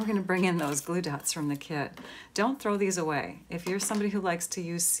 and now we're going to bring in those glue dots from the kit. Don't throw these away. If you're somebody who likes to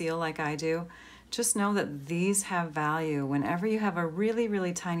use seal like I do, just know that these have value. Whenever you have a really,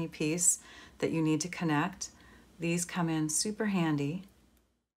 really tiny piece that you need to connect, these come in super handy.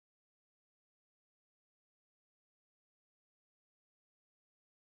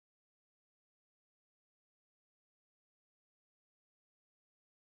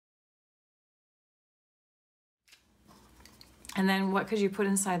 And then what could you put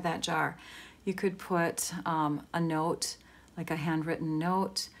inside that jar? You could put a note, like a handwritten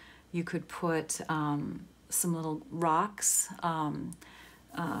note. You could put some little rocks,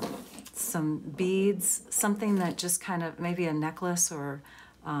 some beads, something that just kind of, maybe a necklace or,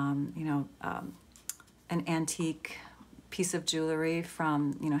 you know, an antique piece of jewelry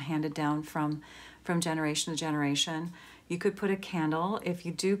from, you know, handed down from generation to generation. You could put a candle. If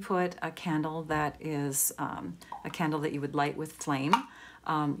you do put a candle that is a candle that you would light with flame,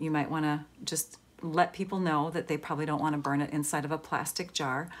 you might want to just let people know that they probably don't want to burn it inside of a plastic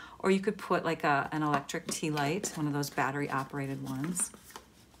jar. Or you could put like an electric tea light, one of those battery operated ones.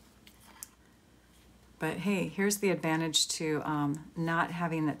 But hey, here's the advantage to not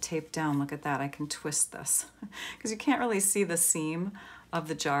having it taped down. Look at that, I can twist this because you can't really see the seam of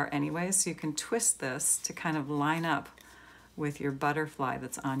the jar anyway, so you can twist this to kind of line up with your butterfly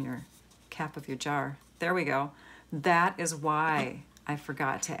that's on your cap of your jar. There we go. That is why I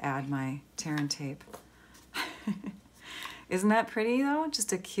forgot to add my tear and tape. Isn't that pretty though?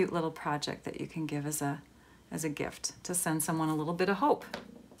 Just a cute little project that you can give as a gift to send someone a little bit of hope.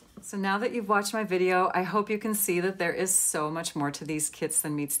 So now that you've watched my video, I hope you can see that there is so much more to these kits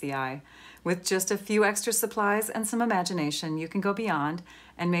than meets the eye. With just a few extra supplies and some imagination, you can go beyond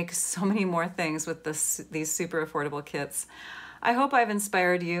and make so many more things with these super affordable kits. I hope I've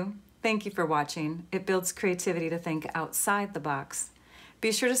inspired you. Thank you for watching. It builds creativity to think outside the box.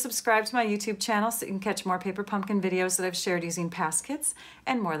 Be sure to subscribe to my YouTube channel so you can catch more paper pumpkin videos that I've shared using past kits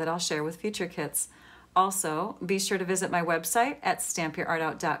and more that I'll share with future kits. Also, be sure to visit my website at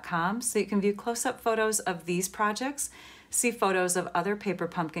stampyourartout.com so you can view close-up photos of these projects, see photos of other paper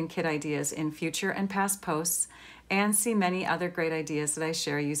pumpkin kit ideas in future and past posts, and see many other great ideas that I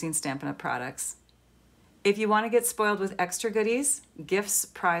share using Stampin' Up! Products. If you want to get spoiled with extra goodies, gifts,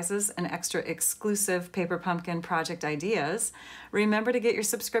 prizes, and extra exclusive paper pumpkin project ideas, remember to get your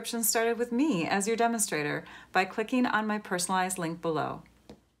subscription started with me as your demonstrator by clicking on my personalized link below.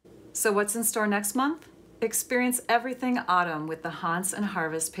 So what's in store next month? Experience everything autumn with the Haunts and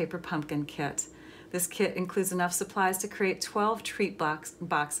Harvest Paper Pumpkin Kit. This kit includes enough supplies to create 12 treat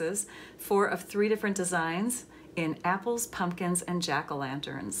boxes, 4 of 3 different designs in apples, pumpkins, and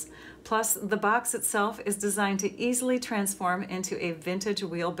jack-o'-lanterns. Plus, the box itself is designed to easily transform into a vintage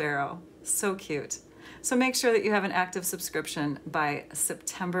wheelbarrow. So cute. So make sure that you have an active subscription by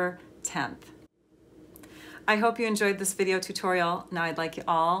September 10th. I hope you enjoyed this video tutorial. Now I'd like you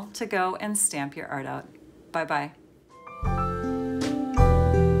all to go and stamp your art out. Bye-bye.